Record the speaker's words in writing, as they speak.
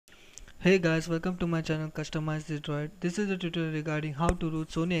Hey guys, welcome to my channel Customize the Droid. This is a tutorial regarding how to root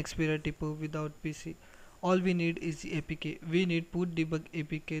Sony Xperia Tipo without PC. All we need is the APK. We need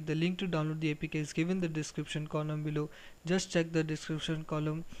Poot-debug.apk. The link to download the APK is given in the description column below. Just check the description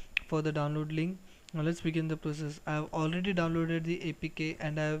column for the download link. Now let's begin the process. I have already downloaded the APK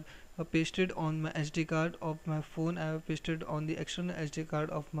and I have pasted on my SD card of my phone. I have pasted on the external SD card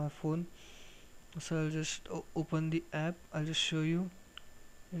of my phone. So I'll just open the app. I'll just show you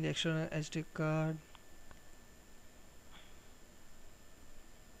in the external SD card.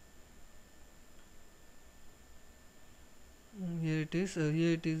 Here it is.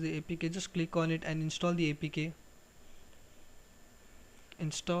 Here it is the APK. Just click on it and install the APK.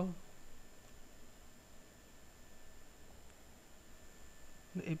 Install.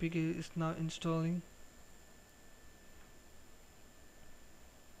 The APK is now installing.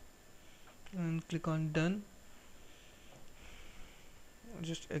 And click on done.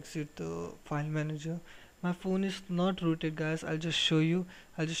 Just exit the file manager. My phone is not rooted, guys. I'll just show you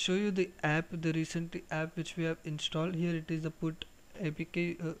the app, the recent app which we have installed. Here it is, the put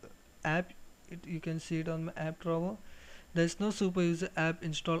apk app. You can see it on my app drawer. There is no super user app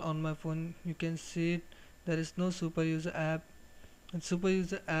installed on my phone. You can see it. There is no super user app, and super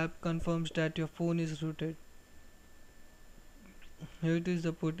user app confirms that your phone is rooted. Here it is,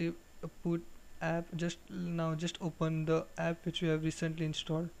 the put app. Just open the app which we have recently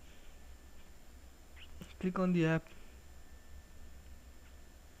installed. Click on the app.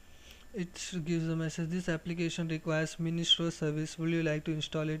 It gives a message: this application requires Ministro service, will you like to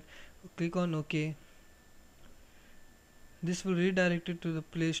install it? Click on OK. This will redirect it to the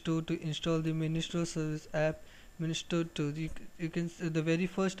Play Store to install the Ministro service app. Ministro 2. You can see the very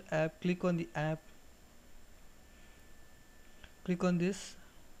first app. Click on the app. Click on this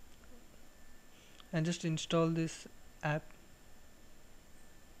and just install this app.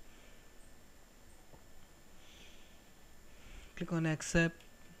 Click on accept.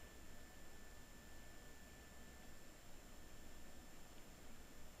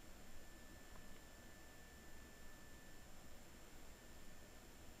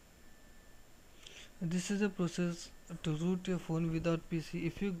 This is the process to root your phone without PC.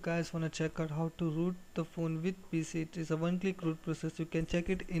 If you guys want to check out how to root the phone with PC, it is a one-click root process. You can check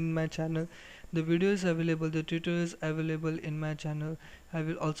it in my channel. The video is available, the tutorial is available in my channel. I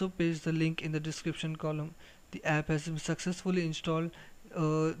will also paste the link in the description column. The app has been successfully installed.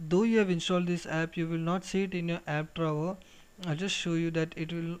 Though you have installed this app, you will not see it in your app drawer. I'll just show you that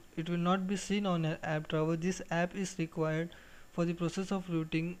it will not be seen on your app drawer. This app is required for the process of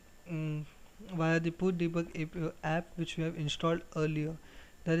rooting. Via the Poot-debug app which we have installed earlier.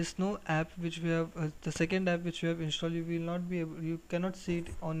 There is no app which we have, the second app which we have installed. You will not be able, you cannot see it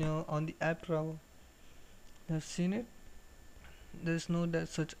on the app drawer. You have seen it. There is no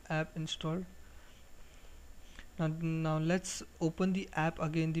such app installed. Now let's open the app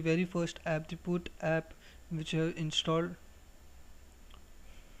again, the very first app, the Poot app which we have installed.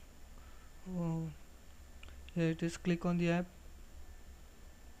 Here it is. Click on the app.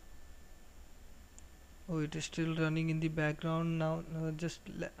 Oh, it is still running in the background now. Just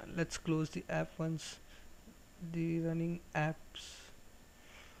let's close the app once the running apps.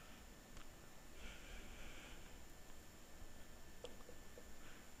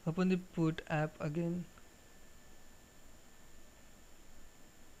 Open the Poot app again.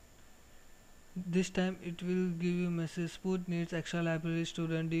 This time it will give you a message: Poot needs extra libraries to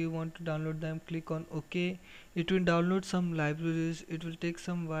run. Do you want to download them? Click on OK. It will download some libraries. It will take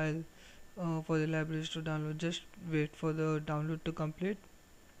some while for the libraries to download. Just wait for the download to complete.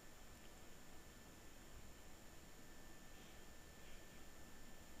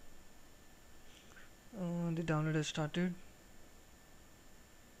 The download has started.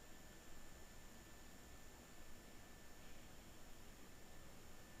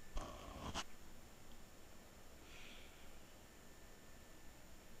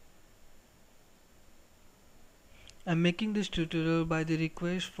 I'm making this tutorial by the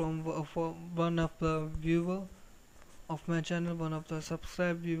request from one of the viewer of my channel, one of the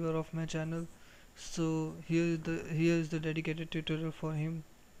subscribed viewer of my channel. So here is the dedicated tutorial for him.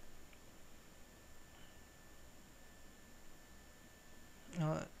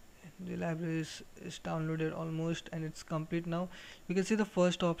 The library is downloaded almost and it's complete now. You can see the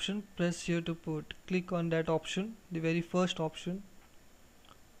first option. Press here to put. Click on that option, the very first option.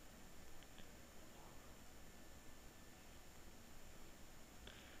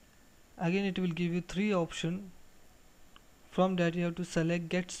 Again it will give you three options. From that you have to select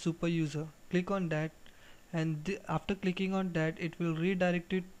get super user. Click on that, and after clicking on that it will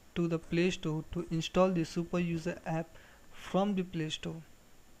redirect it to the Play Store to install the super user app from the Play Store.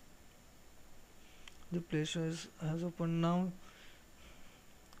 The Play Store has opened now.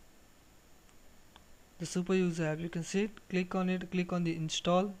 The super user app, you can see it. Click on it, click on the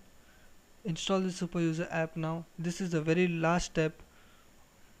install the super user app. Now this is the very last step.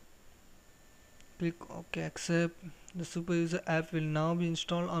 Click OK, accept. The super user app will now be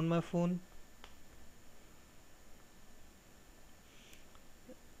installed on my phone.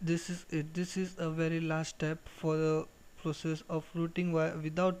 This is it. This is a very last step for the process of rooting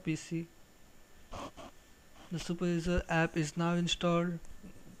without PC. The super user app is now installed.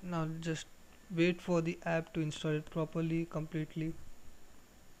 Now just wait for the app to install it properly, completely.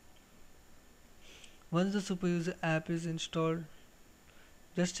 Once the super user app is installed,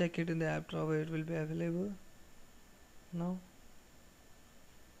 just check it in the app drawer, it will be available. Now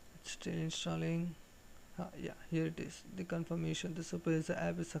it's still installing. Yeah, here it is, the confirmation. The super user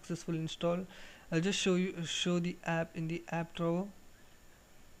app is successfully installed. I'll just show the app in the app drawer.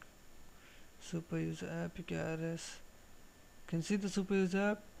 Super user app, PKRS. Can see the super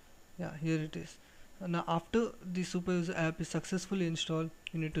user app? Yeah, here it is. Now after the super user app is successfully installed,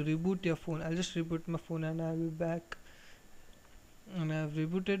 you need to reboot your phone. I'll just reboot my phone and I'll be back. And I've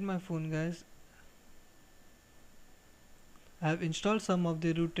rebooted my phone, guys. I have installed some of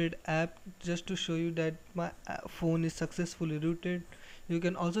the rooted app just to show you that my phone is successfully rooted. You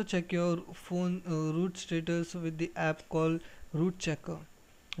can also check your phone root status with the app called Root Checker.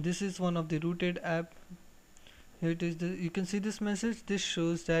 This is one of the rooted app. Here it is. You can see this message. This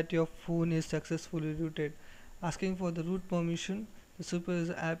shows that your phone is successfully rooted. Asking for the root permission. The super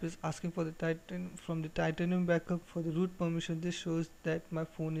user app is asking for the titanium backup for the root permission. This shows that my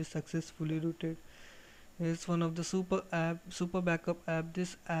phone is successfully rooted. It's one of the super backup app.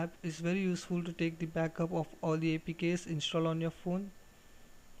 This app is very useful to take the backup of all the APKs installed on your phone.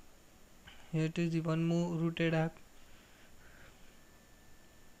 Here it is, the one more rooted app.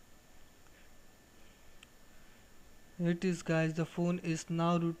 Here it is, guys. The phone is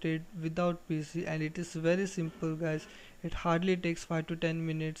now rooted without PC, and it is very simple, guys. It hardly takes 5 to 10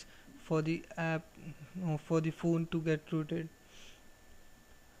 minutes for the app for the phone to get rooted.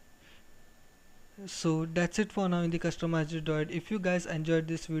 So that's it for now in the customized Droid. If you guys enjoyed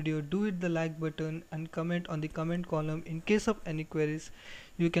this video, do hit the like button and comment on the comment column. In case of any queries,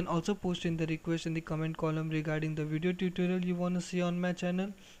 you can also post in the request in the comment column regarding the video tutorial you want to see on my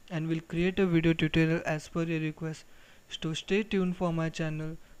channel, and we'll create a video tutorial as per your request. So stay tuned for my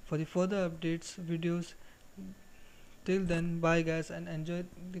channel for the further updates videos. Till then, bye guys, and enjoy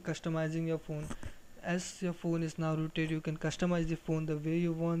the customizing your phone. As your phone is now rooted, you can customize the phone the way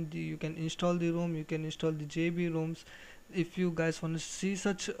you want. You can install the ROM, you can install the JB ROMs. If you guys want to see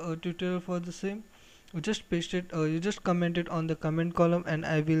such a tutorial for the same, you just paste it, you just comment it on the comment column, and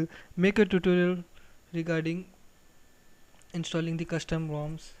I will make a tutorial regarding installing the custom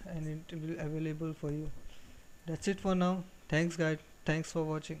ROMs, and it will be available for you. That's it for now. Thanks guys, thanks for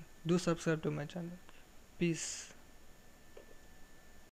watching. Do subscribe to my channel. Peace.